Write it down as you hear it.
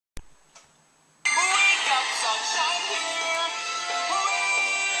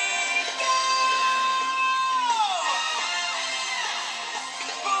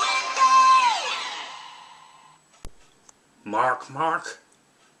Mark.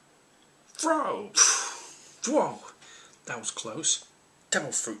 Throw! Whoa! That was close.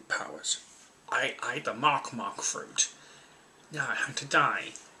 Devil fruit powers. I ate the Mark fruit. Now I have to die.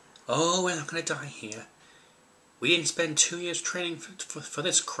 Oh, we're not gonna die here. We didn't spend 2 years training for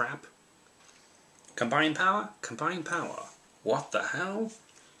this crap. Combined power? Combined power. What the hell?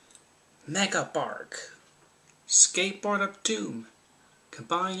 Mega Bark. Skateboard of Doom.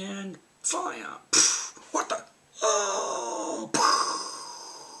 Combine and fire. What the? Oh!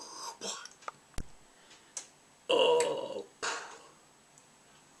 Oh!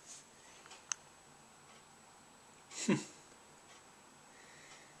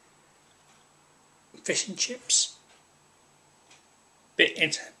 Fish and chips.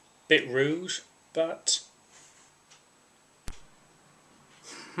 Bit rude, but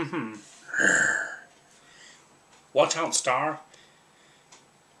watch out, Star.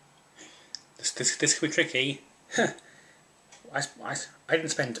 This could be tricky. I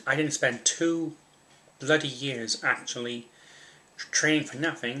didn't spend 2 bloody years actually training for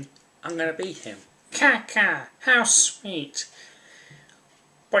nothing. I'm gonna beat him. Caca, how sweet.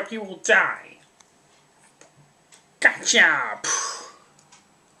 But you will die. Gotcha!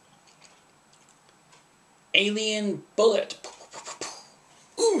 Alien bullet.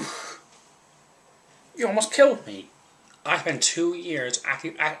 Ooh. You almost killed me. I spent 2 years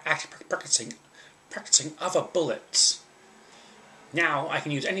actually practicing other bullets. Now I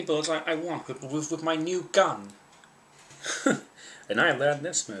can use any bullets I want with my new gun. And I learned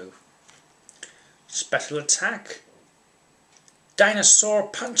this move. Special attack. Dinosaur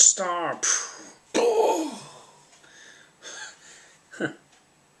punch star.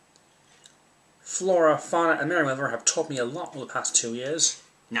 Flora, fauna, and Merriweather have taught me a lot over the past 2 years.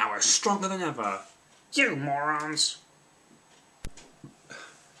 Now we're stronger than ever. You morons!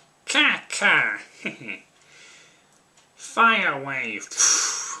 Caca! Fire wave!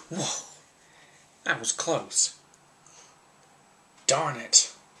 Whoa! That was close. Darn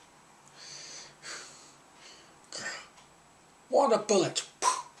it! What a bullet!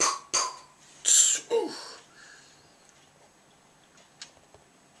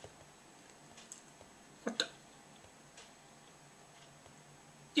 What the?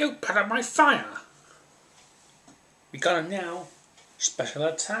 You put out my fire! We got him now. Special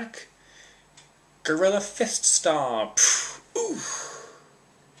attack. Gorilla Fist Star. Ooh.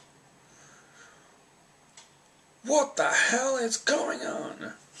 What the hell is going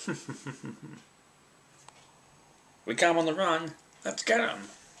on? We got him on the run. Let's get him.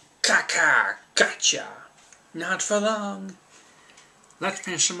 Caca, gotcha. Not for long. Let's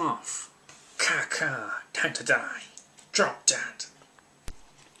finish him off. Caca, time to die. Drop that.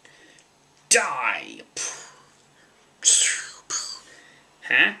 Die.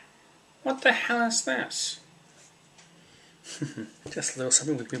 Huh? What the hell is this? Just a little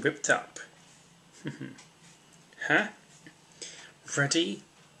something we whipped up. Huh? Ready?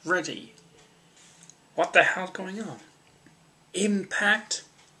 Ready. What the hell's going on? Impact?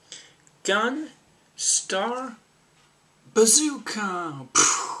 Gun? Star? Bazooka!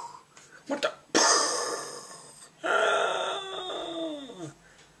 What the?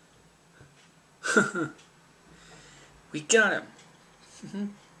 We got him.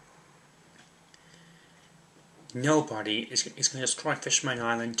 Nobody is going to destroy Fishman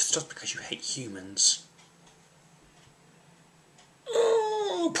Island just because you hate humans.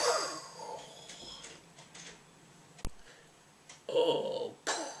 Oh! Oh!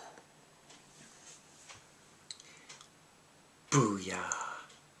 Booyah!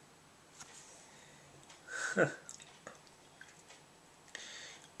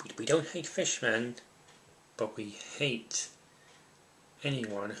 We don't hate fishmen, but we hate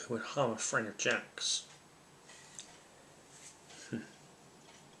anyone who would harm a friend of Jack's.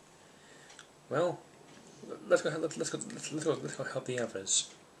 Well, let's go help the others.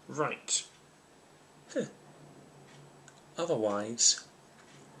 Right. Otherwise,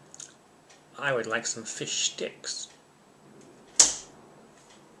 I would like some fish sticks.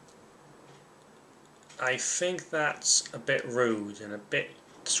 I think that's a bit rude and a bit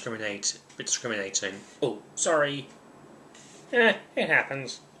discriminating. Oh, sorry. It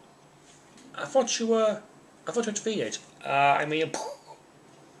happens. I thought you defeated. I'm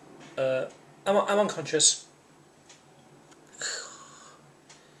unconscious.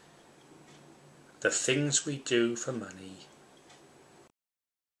 The things we do for money.